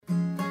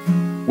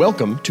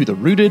Welcome to the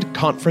Rooted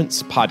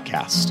Conference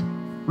Podcast,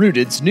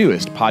 Rooted's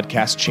newest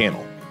podcast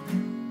channel.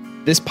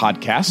 This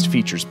podcast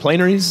features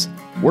plenaries,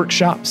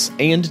 workshops,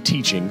 and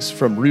teachings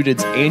from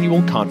Rooted's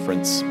annual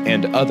conference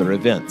and other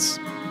events.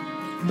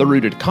 The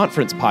Rooted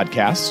Conference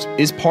Podcast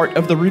is part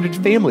of the Rooted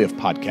family of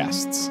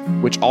podcasts,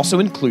 which also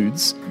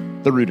includes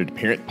the Rooted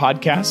Parent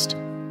Podcast,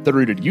 the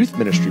Rooted Youth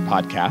Ministry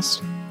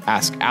Podcast,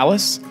 Ask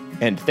Alice,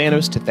 and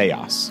Thanos to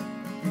Theos.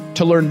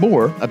 To learn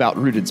more about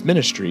Rooted's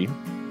ministry,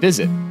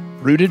 visit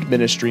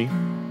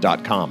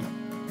rootedministry.com.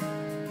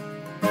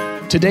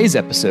 Today's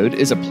episode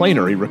is a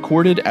plenary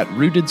recorded at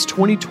Rooted's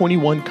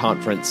 2021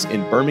 conference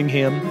in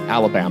Birmingham,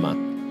 Alabama.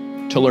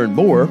 To learn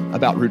more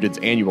about Rooted's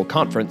annual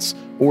conference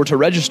or to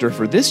register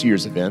for this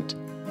year's event,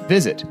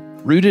 visit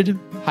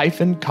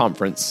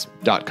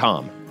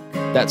rooted-conference.com.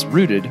 That's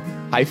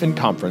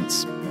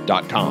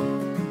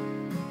rooted-conference.com.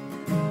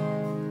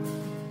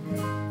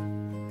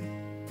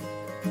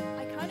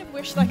 I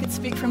wish I could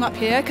speak from up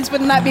here, because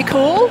wouldn't that be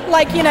cool?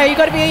 Like, you know, you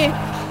got to be...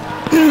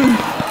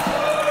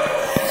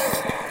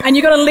 and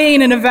you got to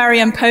lean in a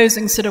very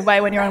imposing sort of way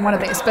when you're on one of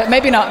these, but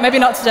maybe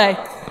not today.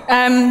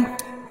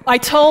 I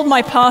told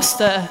my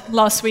pastor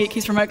last week,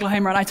 he's from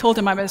Oklahoma, and I told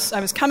him I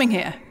was coming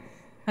here.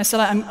 I said,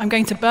 I'm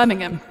going to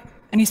Birmingham.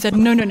 And he said,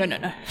 no.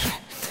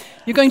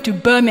 You're going to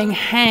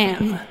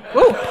Birmingham.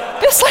 Ooh,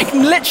 this like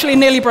literally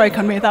nearly broke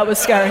on me. That was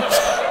scary.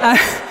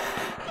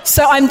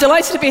 So I'm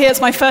delighted to be here.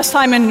 It's my first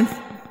time in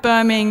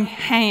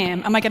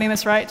Birmingham. Am I getting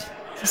this right?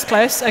 Is this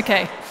close?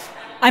 Okay.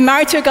 I'm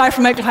married to a guy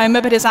from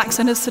Oklahoma, but his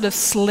accent has sort of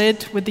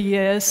slid with the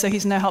years, so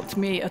he's no help to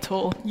me at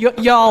all.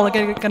 Y'all are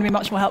going to be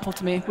much more helpful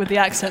to me with the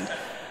accent.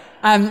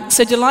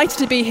 So delighted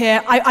to be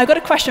here. I've got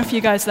a question for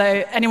you guys,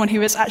 though, anyone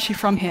who is actually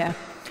from here.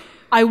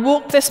 I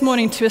walked this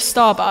morning to a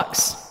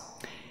Starbucks,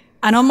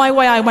 and on my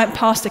way I went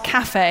past a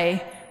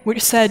cafe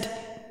which said,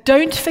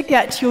 "Don't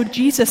forget your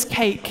Jesus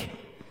cake."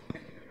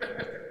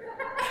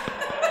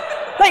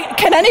 Like,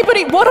 can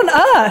anybody, what on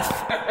earth?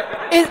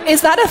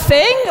 Is that a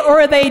thing,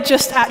 or are they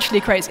just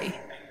actually crazy?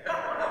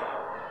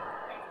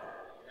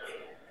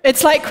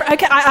 It's like,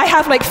 okay, I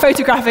have like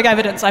photographic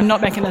evidence, I'm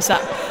not making this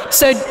up.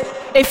 So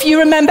if you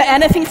remember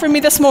anything from me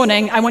this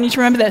morning, I want you to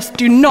remember this: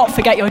 do not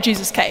forget your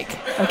Jesus cake.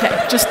 Okay,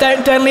 just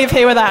don't leave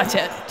here without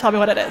it. Tell me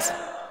what it is.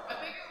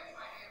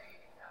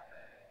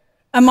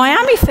 A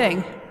Miami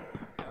thing.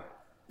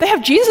 They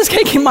have Jesus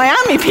cake in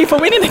Miami, people.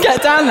 We need to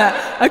get down there.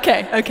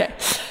 Okay.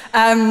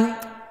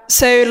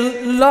 So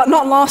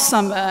not last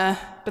summer,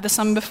 but the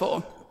summer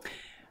before,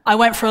 I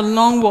went for a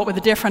long walk with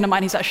a dear friend of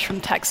mine. He's actually from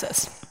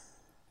Texas.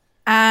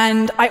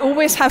 And I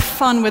always have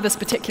fun with this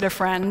particular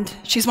friend.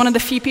 She's one of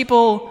the few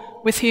people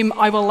with whom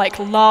I will like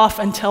laugh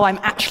until I'm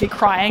actually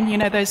crying, you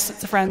know, those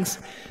sorts of friends.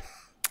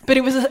 But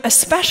it was an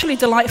especially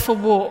delightful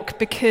walk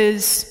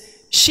because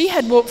she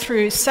had walked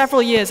through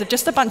several years of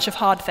just a bunch of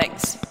hard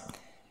things.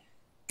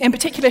 In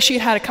particular, she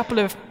had a couple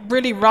of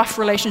really rough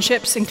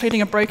relationships,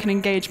 including a broken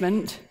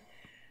engagement.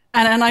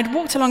 And I'd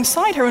walked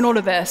alongside her in all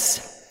of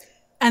this.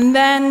 And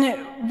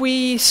then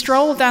we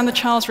strolled down the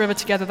Charles River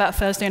together that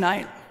Thursday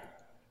night.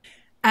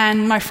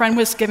 And my friend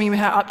was giving me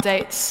her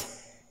updates.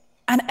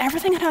 And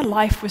everything in her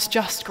life was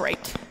just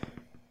great.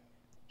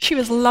 She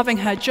was loving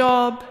her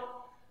job.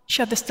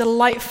 She had this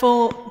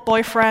delightful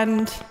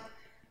boyfriend.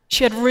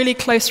 She had really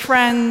close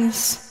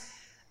friends.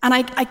 And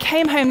I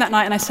came home that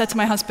night and I said to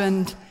my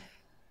husband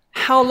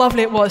how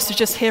lovely it was to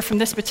just hear from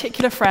this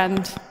particular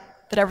friend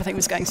that everything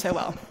was going so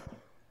well.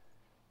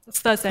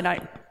 It's Thursday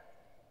night.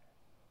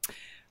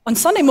 On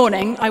Sunday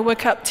morning, I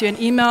woke up to an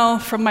email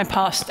from my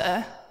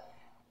pastor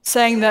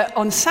saying that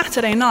on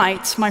Saturday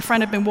night, my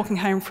friend had been walking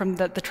home from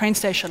the train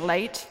station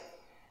late.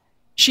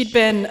 She'd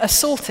been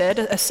assaulted.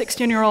 A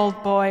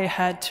 16-year-old boy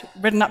had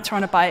ridden up to her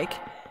on a bike,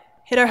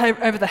 hit her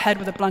over the head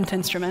with a blunt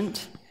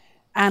instrument,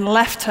 and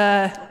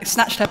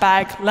snatched her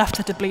bag, left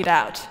her to bleed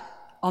out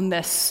on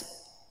this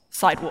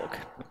sidewalk.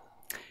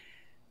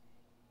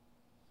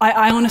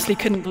 I honestly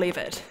couldn't believe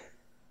it.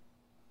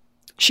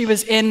 She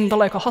was in the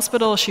local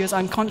hospital, she was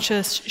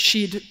unconscious,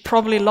 she'd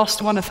probably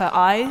lost one of her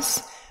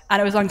eyes, and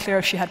it was unclear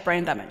if she had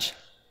brain damage.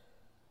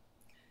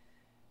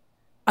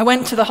 I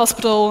went to the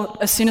hospital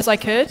as soon as I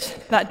could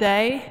that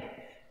day,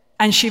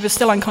 and she was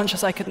still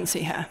unconscious, I couldn't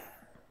see her.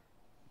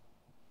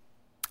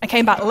 I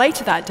came back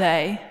later that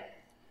day,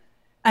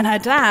 and her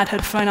dad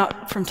had flown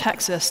up from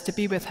Texas to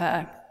be with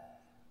her.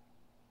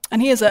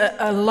 And he is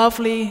a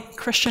lovely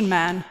Christian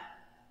man,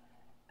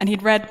 and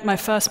he'd read my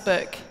first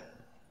book,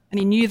 and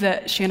he knew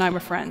that she and I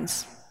were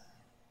friends.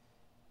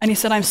 And he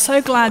said, "I'm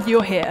so glad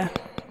you're here,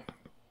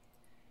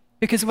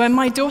 because when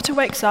my daughter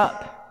wakes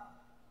up,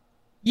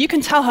 you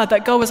can tell her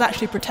that God was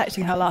actually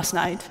protecting her last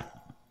night.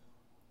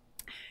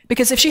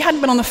 Because if she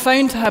hadn't been on the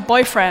phone to her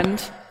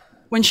boyfriend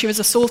when she was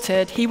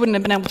assaulted, he wouldn't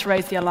have been able to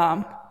raise the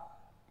alarm.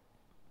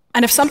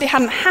 And if somebody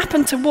hadn't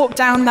happened to walk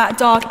down that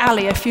dark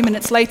alley a few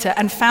minutes later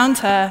and found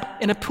her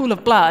in a pool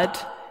of blood,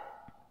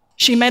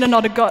 she may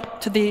not have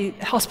got to the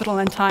hospital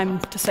in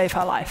time to save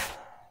her life."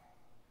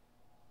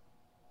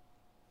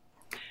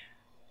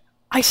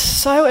 I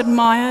so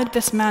admired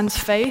this man's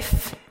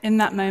faith in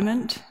that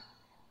moment.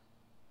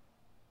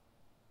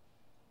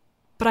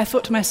 But I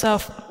thought to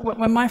myself,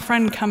 when my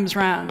friend comes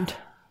round,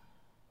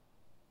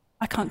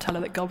 I can't tell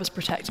her that God was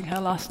protecting her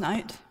last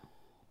night.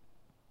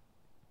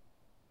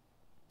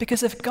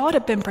 Because if God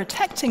had been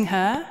protecting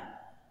her,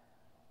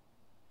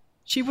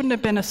 she wouldn't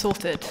have been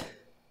assaulted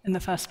in the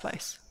first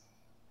place.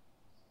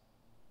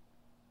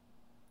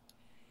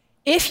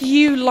 If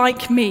you,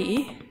 like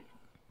me,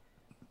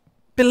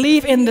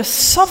 believe in the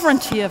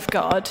sovereignty of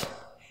God,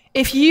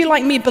 if you,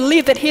 like me,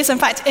 believe that he is in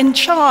fact in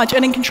charge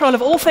and in control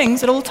of all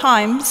things at all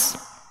times,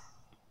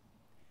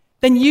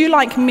 then you,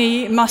 like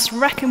me, must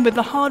reckon with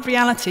the hard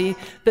reality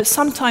that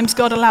sometimes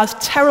God allows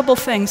terrible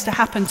things to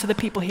happen to the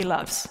people he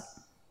loves.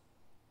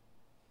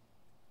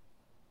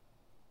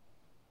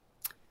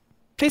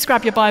 Please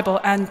grab your Bible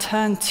and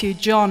turn to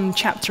John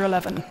chapter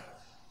 11.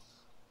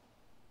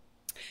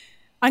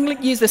 I'm going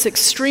to use this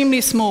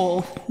extremely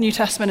small New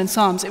Testament in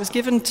Psalms. It was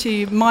given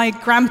to my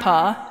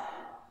grandpa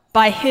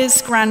by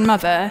his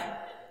grandmother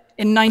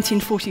in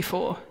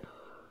 1944.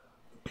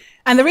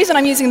 And the reason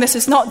I'm using this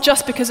is not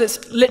just because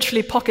it's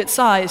literally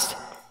pocket-sized,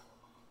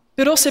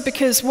 but also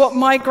because what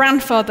my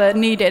grandfather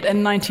needed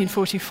in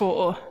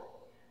 1944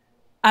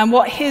 and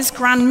what his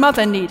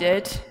grandmother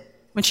needed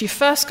when she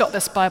first got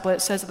this Bible,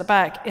 it says at the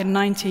back, in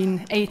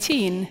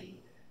 1918,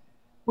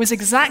 was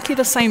exactly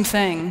the same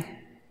thing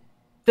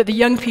that the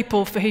young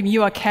people for whom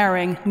you are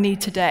caring need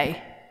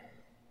today.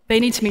 They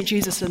need to meet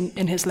Jesus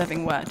in his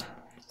living word.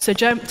 So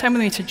turn with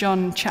me to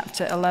John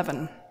chapter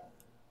 11.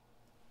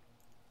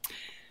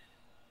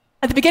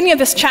 At the beginning of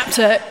this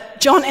chapter,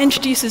 John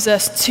introduces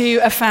us to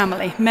a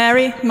family,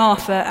 Mary,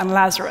 Martha, and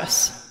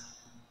Lazarus.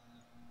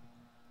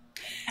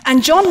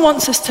 And John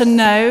wants us to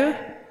know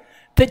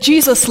that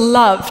Jesus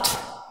loved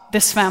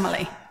this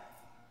family.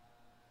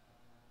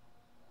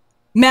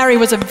 Mary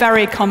was a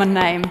very common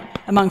name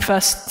among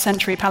first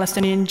century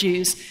Palestinian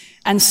Jews,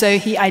 and so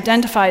he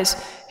identifies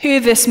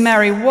who this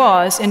Mary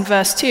was in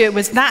verse 2. It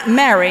was that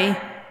Mary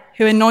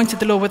who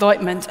anointed the Lord with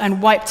ointment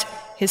and wiped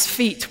his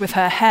feet with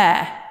her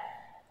hair.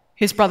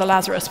 His brother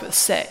Lazarus was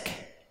sick.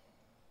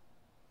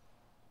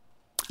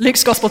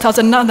 Luke's gospel tells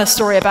another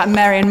story about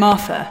Mary and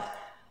Martha.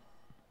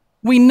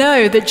 We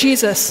know that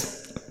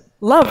Jesus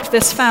loved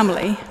this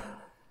family.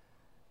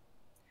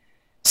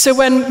 So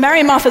when Mary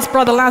and Martha's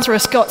brother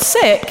Lazarus got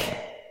sick,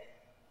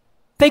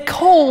 they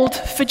called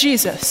for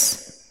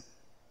Jesus.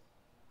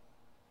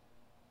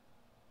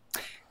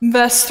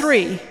 Verse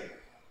 3.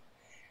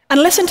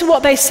 And listen to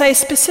what they say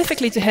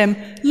specifically to him.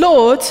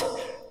 Lord,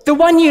 the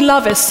one you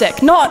love is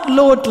sick. Not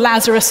Lord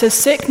Lazarus is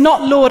sick.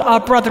 Not Lord our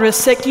brother is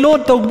sick.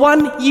 Lord, the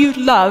one you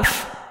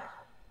love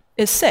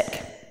is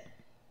sick.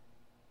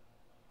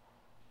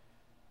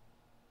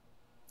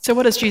 So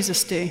what does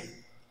Jesus do?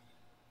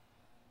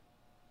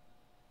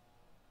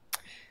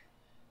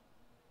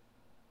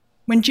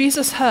 When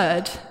Jesus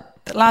heard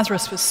that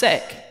Lazarus was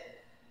sick,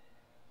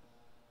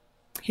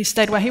 he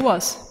stayed where he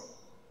was.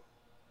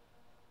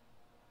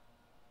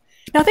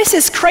 Now this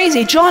is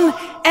crazy. John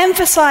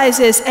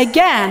emphasizes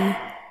again.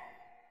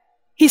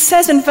 He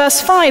says in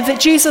verse 5 that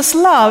Jesus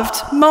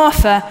loved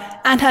Martha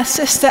and her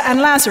sister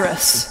and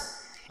Lazarus.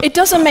 It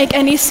doesn't make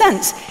any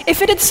sense.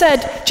 If it had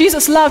said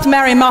Jesus loved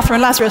Mary, Martha,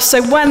 and Lazarus,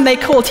 so when they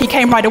called, he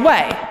came right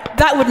away,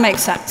 that would make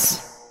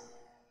sense.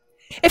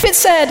 If it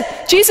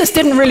said Jesus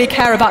didn't really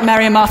care about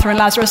Mary and Martha and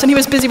Lazarus, and he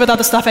was busy with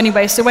other stuff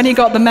anyway, so when he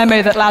got the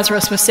memo that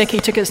Lazarus was sick,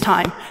 he took his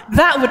time,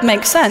 that would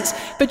make sense.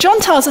 But John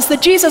tells us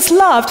that Jesus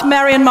loved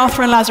Mary and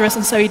Martha and Lazarus,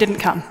 and so he didn't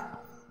come.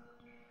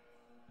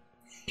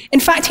 In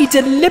fact, he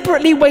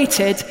deliberately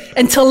waited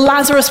until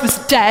Lazarus was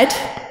dead,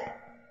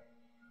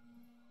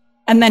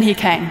 and then he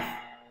came.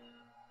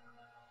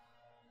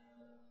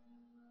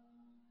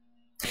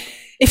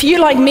 If you,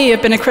 like me,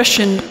 have been a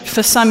Christian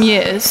for some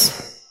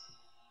years,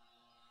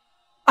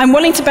 I'm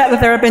willing to bet that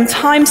there have been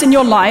times in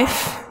your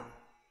life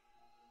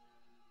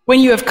when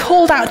you have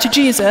called out to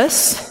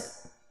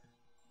Jesus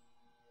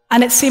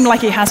and it seemed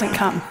like he hasn't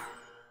come.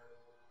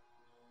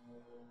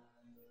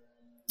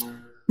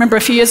 Remember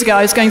a few years ago,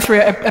 I was going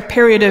through a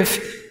period of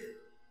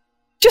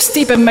just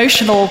deep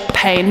emotional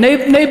pain.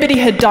 Nobody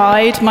had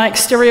died. My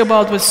exterior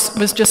world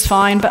was just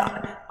fine,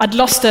 but I'd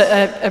lost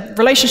a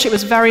relationship that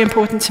was very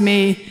important to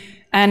me,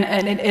 and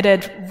it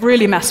had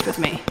really messed with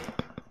me.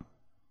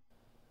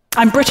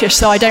 I'm British,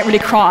 so I don't really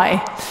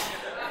cry.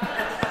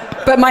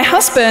 But my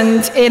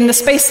husband, in the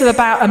space of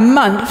about a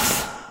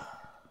month,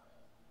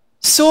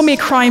 saw me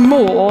cry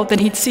more than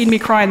he'd seen me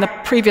cry in the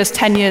previous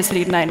 10 years that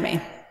he'd known me.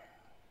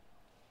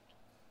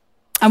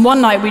 And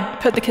one night, we'd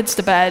put the kids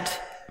to bed.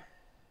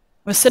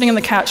 I was sitting on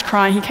the couch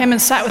crying. He came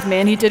and sat with me,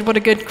 and he did what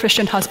a good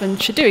Christian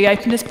husband should do. He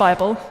opened his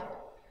Bible,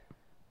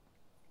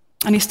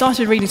 and he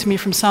started reading to me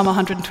from Psalm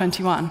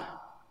 121.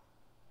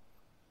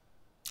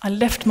 I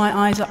lift my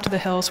eyes up to the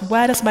hills.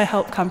 Where does my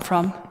help come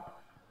from?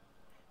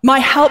 My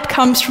help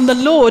comes from the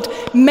Lord,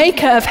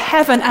 maker of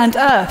heaven and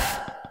earth.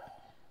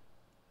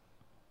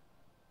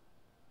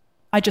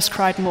 I just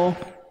cried more.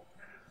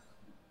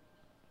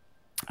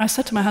 I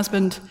said to my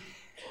husband,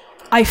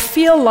 I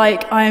feel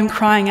like I am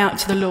crying out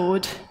to the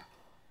Lord,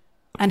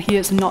 and he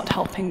is not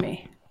helping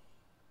me.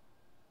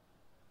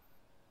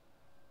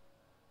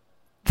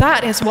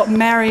 That is what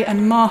Mary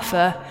and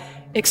Martha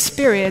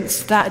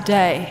experienced that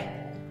day.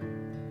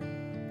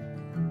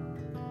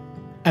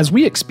 As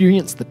we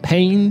experience the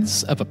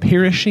pains of a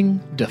perishing,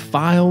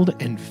 defiled,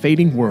 and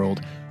fading world,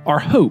 our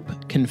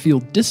hope can feel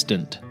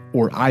distant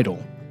or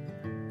idle.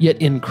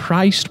 Yet in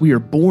Christ we are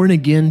born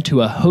again to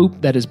a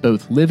hope that is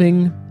both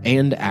living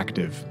and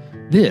active.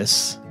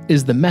 This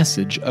is the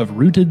message of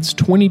Rooted's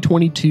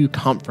 2022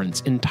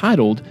 conference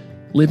entitled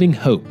Living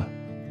Hope,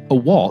 a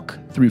walk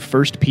through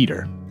 1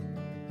 Peter.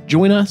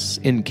 Join us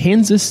in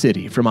Kansas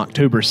City from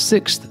October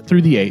 6th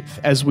through the 8th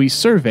as we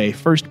survey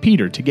 1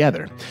 Peter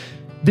together.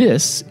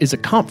 This is a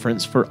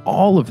conference for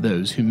all of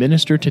those who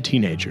minister to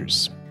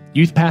teenagers,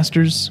 youth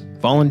pastors,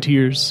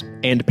 volunteers,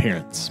 and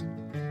parents.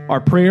 Our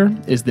prayer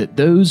is that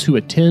those who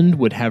attend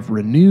would have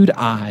renewed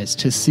eyes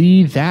to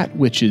see that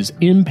which is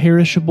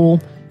imperishable,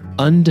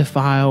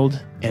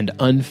 undefiled, and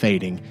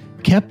unfading,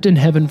 kept in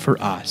heaven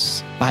for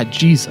us by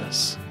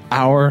Jesus,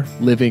 our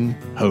living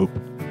hope.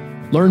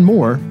 Learn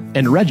more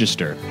and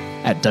register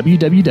at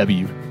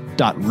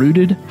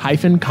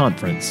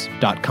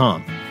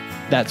www.rooted-conference.com.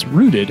 That's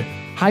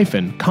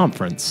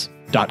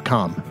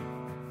rooted-conference.com.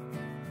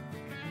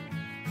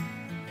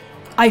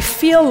 I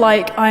feel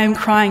like I am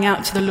crying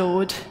out to the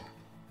Lord,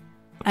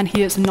 and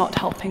he is not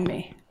helping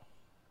me.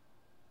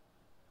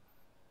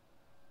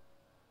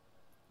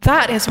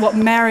 That is what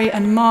Mary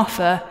and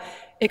Martha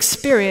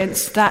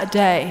experienced that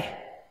day.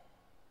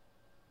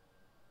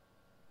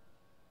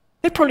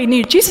 They probably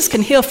knew Jesus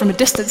can heal from a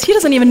distance. He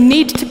doesn't even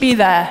need to be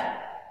there.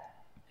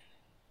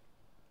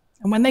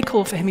 And when they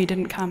called for him, he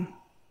didn't come.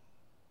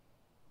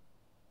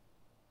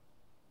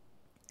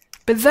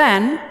 But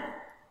then,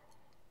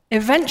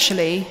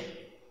 eventually,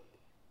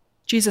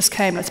 Jesus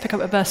came. Let's pick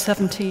up at verse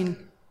 17.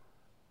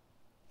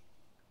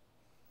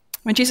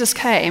 When Jesus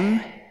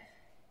came,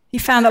 he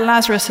found that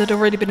Lazarus had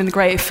already been in the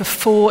grave for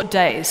 4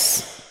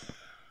 days.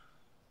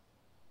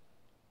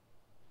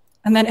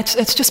 And then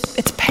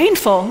it's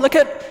painful. Look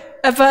at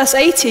verse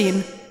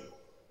 18.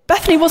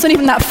 Bethany wasn't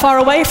even that far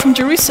away from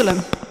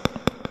Jerusalem.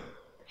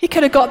 He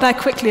could have got there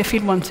quickly if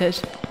he'd wanted.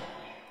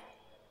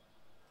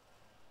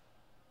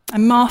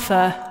 And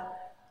Martha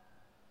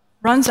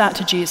runs out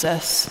to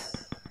Jesus,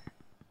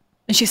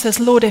 and she says,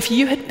 "Lord, if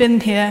you had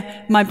been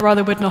here, my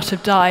brother would not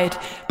have died.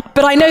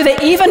 But I know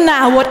that even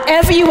now,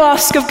 whatever you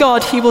ask of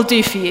God, he will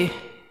do for you."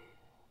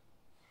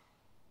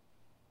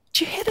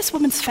 Do you hear this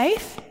woman's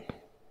faith?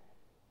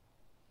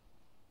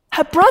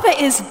 Her brother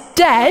is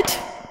dead,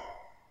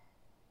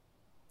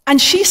 and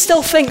she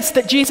still thinks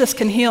that Jesus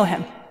can heal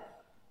him.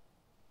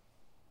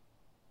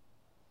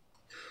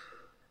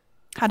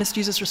 How does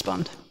Jesus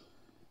respond?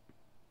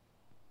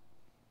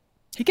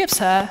 He gives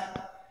her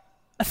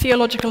a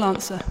theological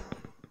answer.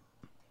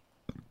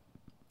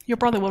 Your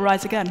brother will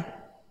rise again.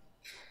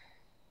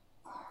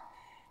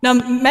 Now,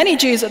 many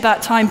Jews at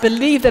that time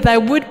believed that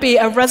there would be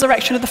a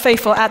resurrection of the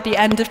faithful at the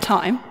end of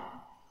time.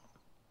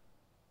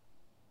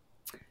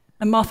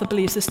 And Martha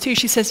believes this too.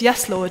 She says,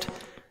 "Yes, Lord,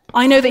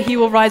 I know that he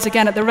will rise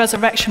again at the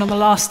resurrection on the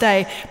last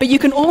day." But you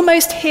can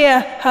almost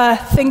hear her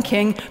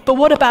thinking, "But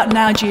what about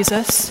now,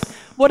 Jesus?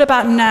 What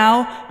about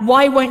now?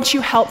 Why won't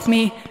you help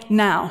me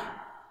now?"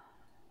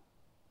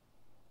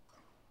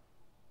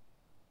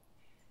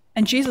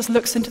 And Jesus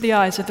looks into the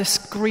eyes of this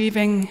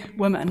grieving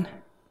woman,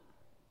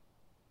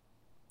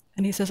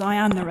 and he says, "I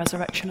am the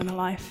resurrection and the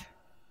life.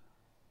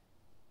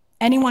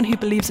 Anyone who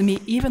believes in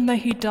me, even though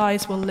he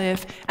dies, will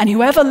live. And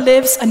whoever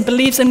lives and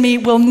believes in me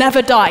will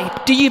never die."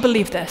 Do you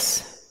believe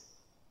this?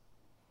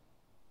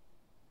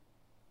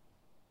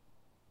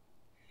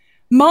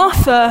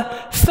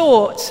 Martha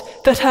thought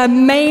that her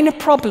main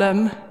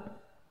problem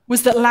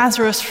was that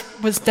Lazarus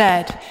was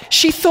dead.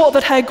 She thought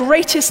that her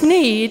greatest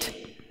need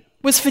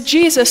was for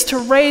Jesus to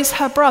raise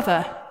her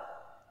brother.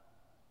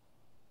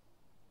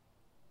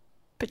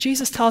 But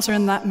Jesus tells her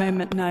in that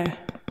moment, "No,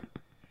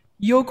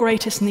 your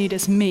greatest need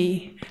is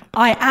me.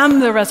 I am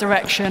the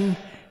resurrection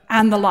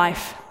and the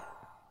life."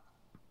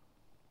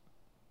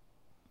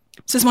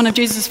 This is one of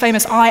Jesus'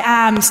 famous "I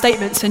am"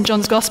 statements in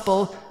John's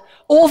Gospel.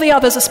 All the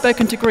others are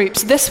spoken to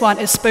groups. This one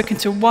is spoken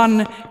to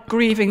one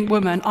grieving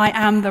woman. "I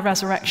am the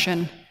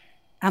resurrection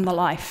and the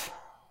life."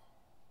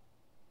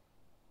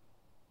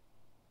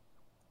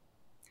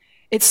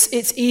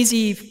 It's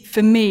easy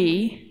for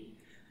me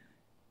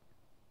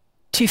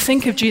to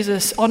think of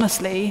Jesus,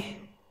 honestly,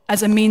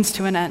 as a means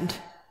to an end.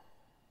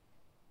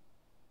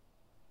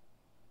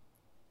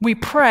 We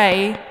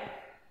pray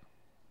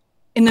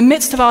in the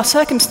midst of our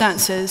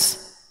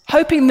circumstances,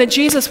 hoping that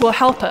Jesus will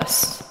help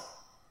us.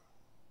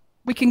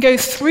 We can go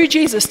through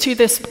Jesus to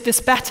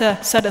this better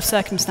set of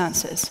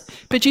circumstances.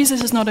 But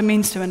Jesus is not a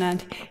means to an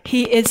end.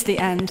 He is the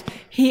end.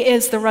 He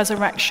is the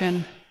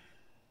resurrection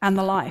and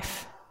the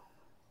life.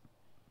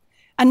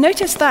 And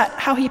notice that,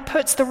 how he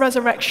puts the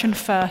resurrection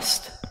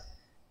first.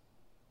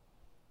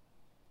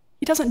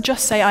 He doesn't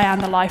just say, "I am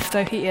the life,"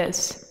 though he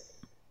is.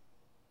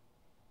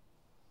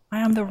 I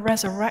am the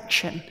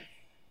resurrection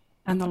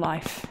and the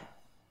life.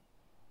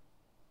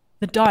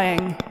 The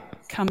dying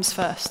comes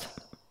first.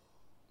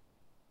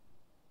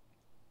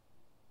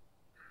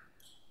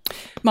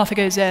 Martha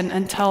goes in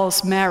and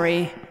tells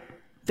Mary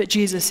that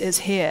Jesus is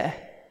here.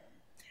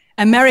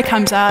 And Mary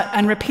comes out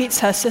and repeats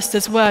her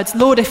sister's words,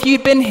 "Lord, if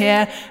you'd been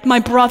here, my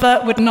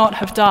brother would not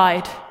have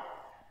died."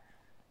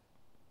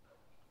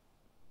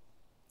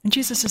 And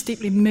Jesus is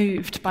deeply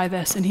moved by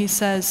this, and he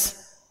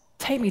says,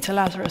 "Take me to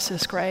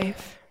Lazarus'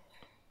 grave."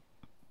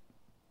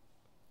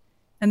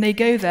 And they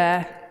go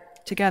there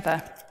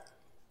together.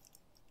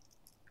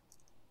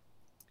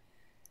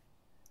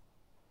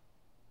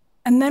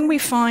 And then we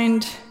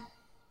find,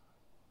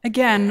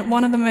 again,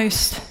 one of the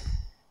most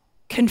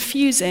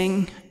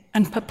confusing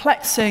and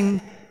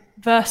perplexing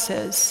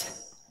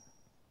verses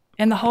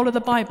in the whole of the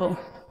Bible.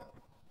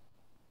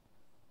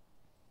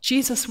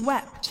 Jesus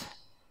wept.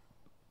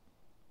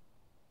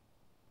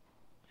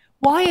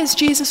 Why is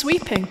Jesus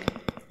weeping?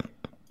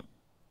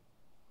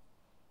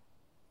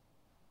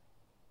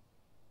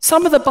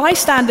 Some of the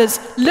bystanders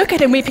look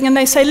at him weeping and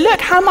they say,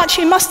 "Look how much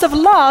he must have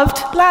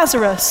loved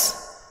Lazarus."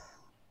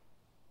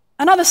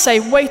 And others say,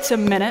 "Wait a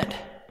minute.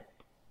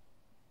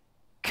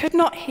 Could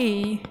not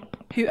he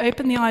who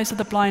opened the eyes of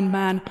the blind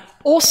man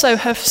also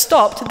have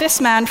stopped this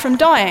man from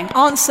dying?"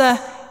 Answer,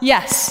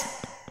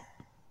 yes.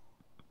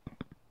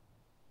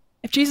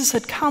 If Jesus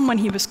had come when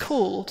he was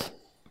called,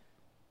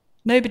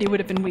 nobody would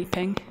have been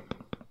weeping,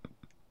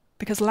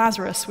 because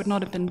Lazarus would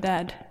not have been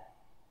dead.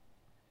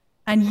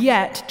 And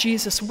yet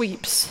Jesus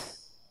weeps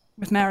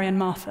with Mary and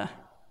Martha.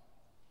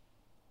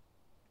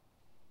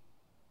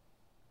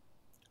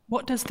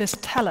 What does this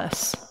tell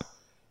us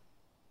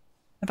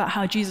about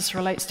how Jesus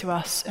relates to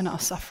us in our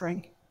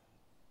suffering?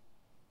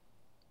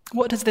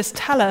 What does this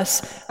tell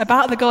us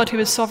about the God who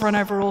is sovereign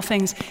over all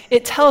things?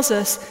 It tells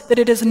us that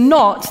it is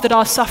not that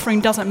our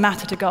suffering doesn't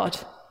matter to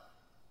God.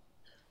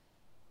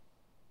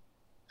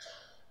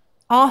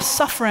 Our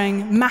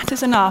suffering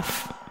matters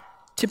enough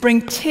to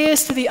bring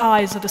tears to the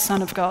eyes of the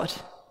Son of God.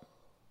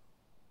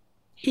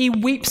 He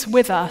weeps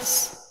with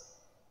us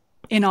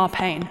in our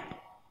pain.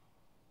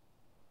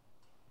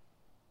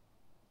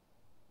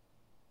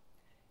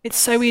 It's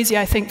so easy,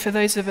 I think, for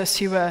those of us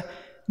who are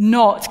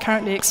not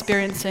currently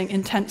experiencing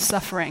intense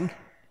suffering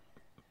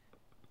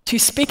to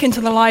speak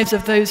into the lives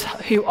of those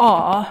who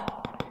are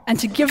and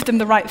to give them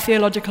the right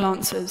theological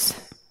answers.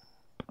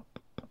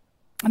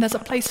 And there's a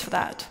place for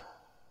that.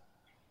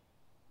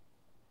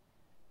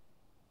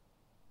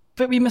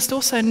 But we must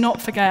also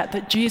not forget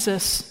that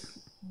Jesus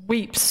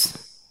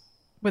weeps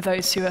with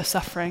those who are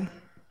suffering.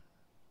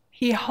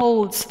 He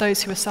holds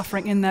those who are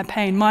suffering in their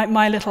pain.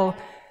 My little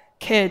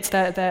kids,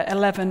 they're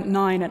 11,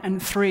 9,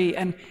 and 3,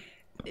 and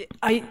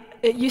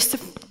it used to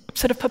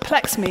sort of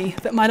perplex me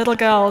that my little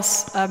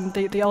girls,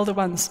 the older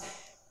ones,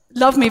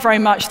 love me very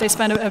much. They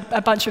spend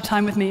a bunch of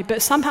time with me,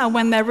 but somehow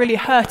when they're really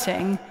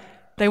hurting,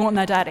 they want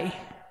their daddy.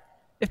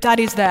 If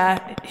daddy's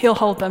there, he'll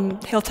hold them,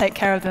 he'll take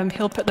care of them,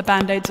 he'll put the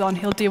band-aids on,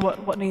 he'll do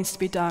what needs to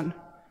be done.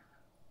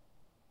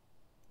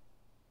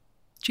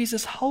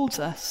 Jesus holds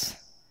us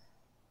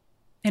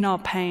in our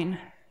pain.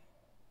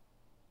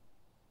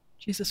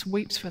 Jesus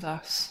weeps with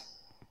us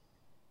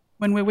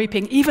when we're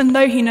weeping, even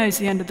though he knows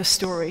the end of the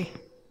story.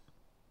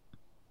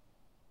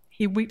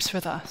 He weeps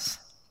with us.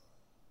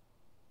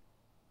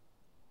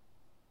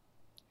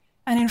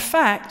 And in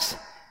fact,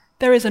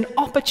 there is an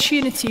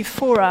opportunity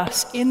for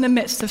us in the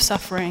midst of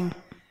suffering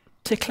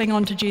to cling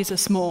on to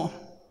Jesus more.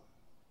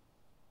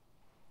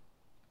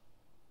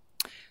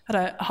 I had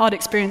a hard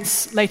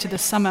experience later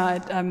this summer.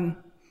 I'd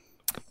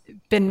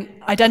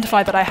been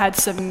identified that I had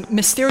some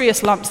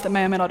mysterious lumps that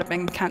may or may not have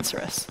been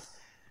cancerous.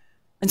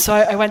 And so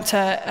I went to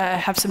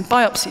have some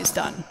biopsies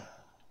done.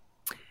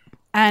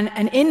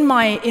 And in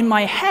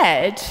my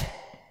head,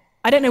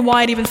 I don't know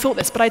why I'd even thought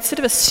this, but I'd sort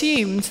of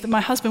assumed that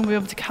my husband would be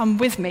able to come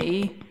with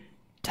me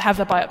to have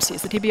the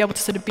biopsies, that he'd be able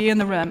to sort of be in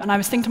the room. And I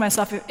was thinking to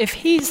myself, if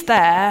he's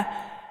there,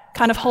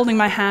 kind of holding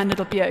my hand,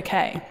 it'll be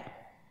okay.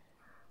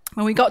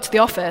 When we got to the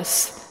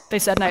office, they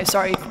said, "No,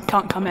 sorry, you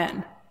can't come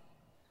in."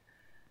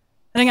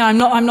 And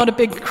again, I'm not a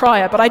big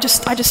crier, but I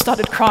just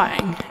started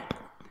crying.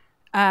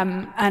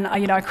 And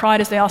I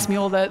cried as they asked me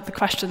all the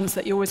questions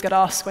that you always get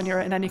asked when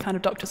you're in any kind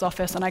of doctor's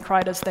office, and I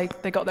cried as they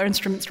got their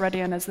instruments ready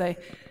and as they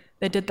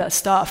did their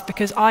stuff,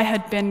 because I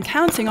had been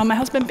counting on my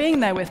husband being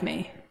there with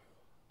me.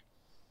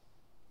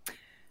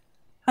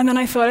 And then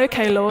I thought,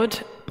 okay,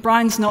 Lord,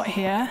 Brian's not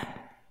here,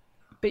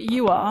 but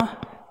you are.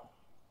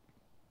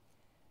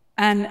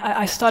 And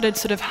I started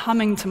sort of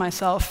humming to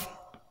myself,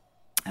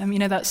 you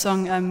know that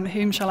song,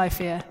 "Whom Shall I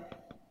Fear?"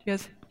 She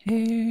goes,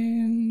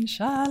 "Whom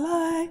shall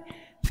I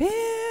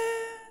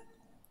fear?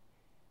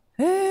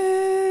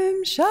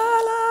 Whom shall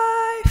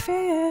I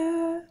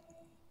fear?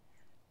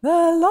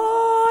 The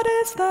Lord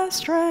is the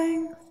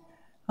strength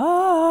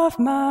of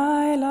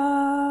my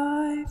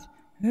life.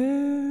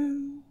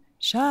 Whom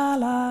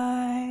shall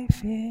I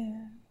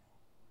fear?"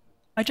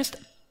 I just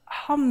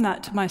hummed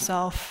that to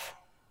myself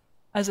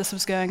as this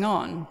was going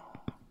on.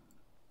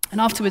 And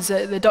afterwards,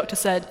 the doctor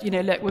said,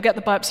 look, we'll get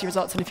the biopsy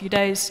results in a few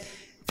days,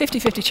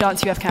 50-50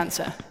 chance you have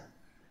cancer.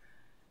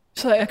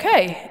 So,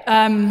 okay.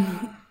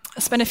 I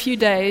spent a few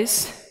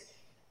days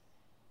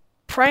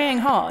praying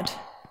hard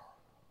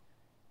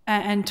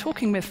and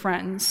talking with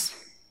friends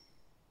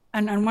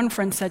And one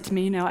friend said to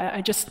me,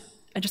 I just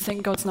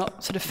think God's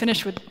not sort of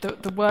finished with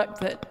the work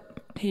that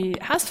he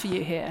has for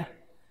you here.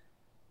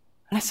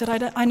 And I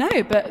said, I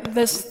know, but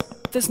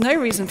there's no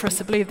reason for us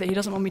to believe that he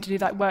doesn't want me to do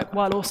that work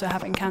while also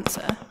having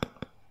cancer.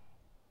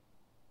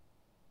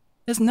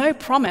 There's no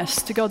promise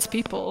to God's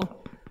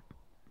people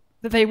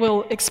that they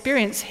will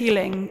experience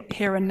healing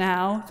here and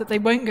now, that they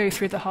won't go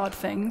through the hard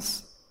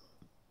things.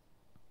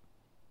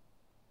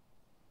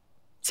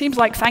 Seems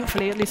like,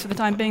 thankfully, at least for the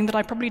time being, that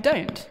I probably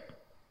don't.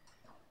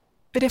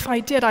 But if I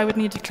did, I would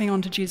need to cling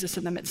on to Jesus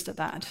in the midst of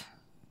that.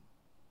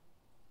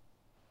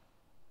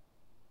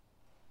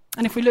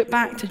 And if we look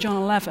back to John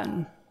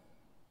 11,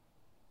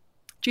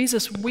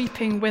 Jesus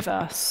weeping with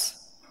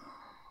us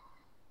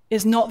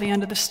is not the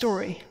end of the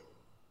story.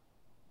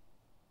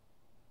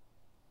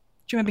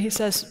 Do you remember he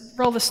says,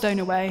 roll the stone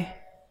away?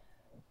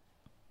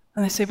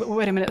 And they say, but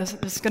wait a minute,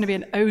 there's going to be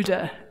an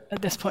odor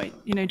at this point.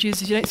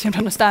 Jesus, you don't seem to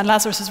understand.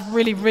 Lazarus is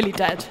really, really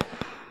dead.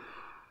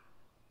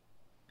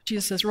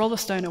 Jesus says, roll the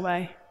stone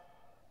away.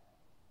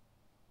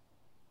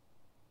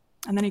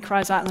 And then he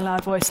cries out in a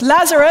loud voice,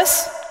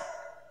 Lazarus,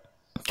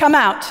 come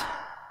out.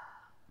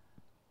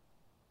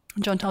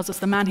 And John tells us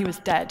the man who was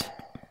dead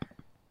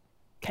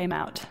came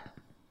out.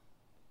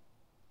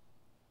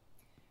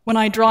 When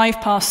I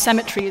drive past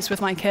cemeteries with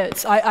my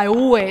kids, I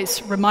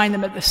always remind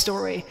them of this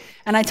story.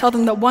 And I tell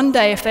them that one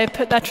day, if they've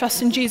put their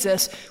trust in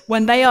Jesus,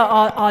 when they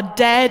are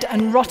dead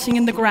and rotting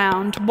in the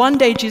ground, one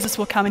day Jesus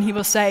will come and he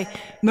will say,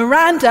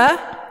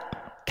 Miranda,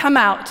 come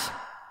out.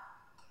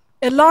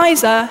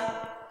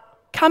 Eliza,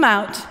 come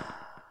out.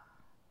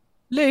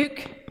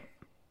 Luke,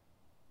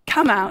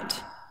 come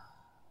out.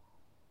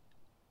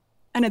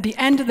 And at the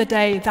end of the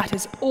day, that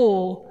is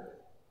all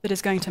that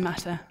is going to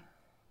matter.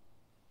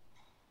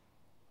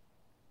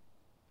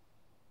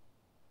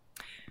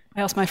 I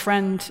asked my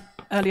friend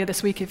earlier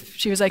this week if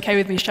she was okay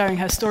with me sharing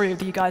her story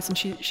with you guys, and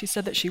she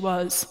said that she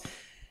was.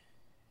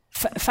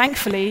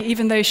 Thankfully,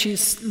 even though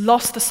she's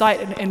lost the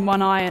sight in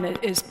one eye and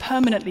is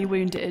permanently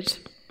wounded,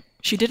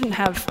 she didn't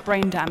have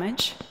brain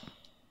damage.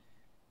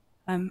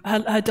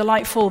 Her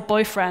delightful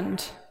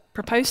boyfriend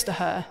proposed to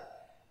her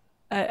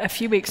a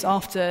few weeks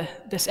after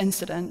this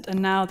incident,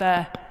 and now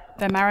they're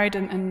married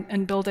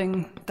and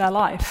building their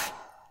life.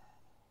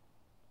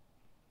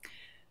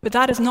 But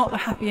that is not the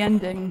happy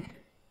ending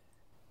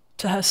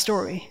to her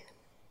story.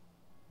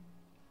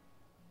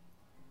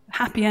 The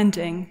happy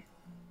ending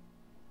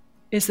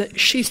is that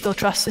she still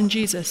trusts in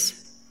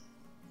Jesus,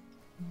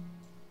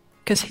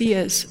 because he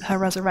is her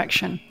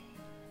resurrection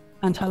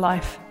and her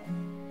life.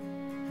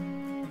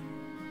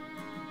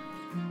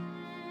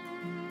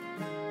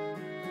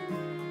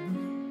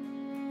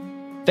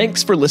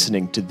 Thanks for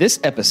listening to this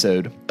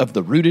episode of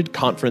the Rooted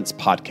Conference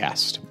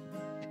podcast.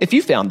 If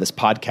you found this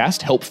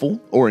podcast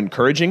helpful or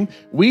encouraging,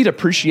 we'd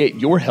appreciate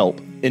your help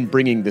in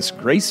bringing this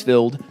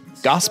grace-filled,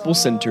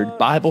 gospel-centered,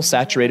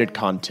 Bible-saturated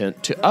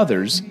content to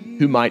others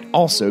who might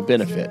also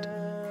benefit.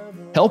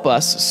 Help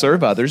us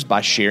serve others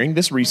by sharing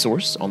this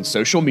resource on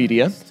social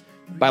media,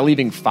 by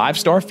leaving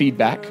 5-star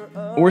feedback,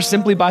 or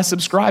simply by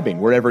subscribing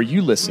wherever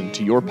you listen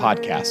to your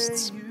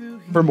podcasts.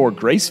 For more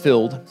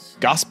grace-filled,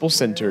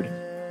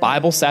 gospel-centered,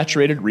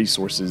 Bible-saturated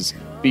resources,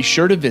 be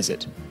sure to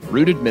visit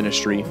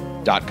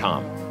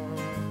rootedministry.com.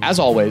 As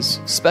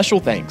always, special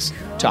thanks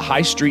to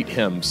High Street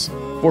Hymns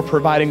for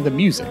providing the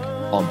music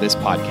on this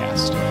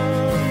podcast.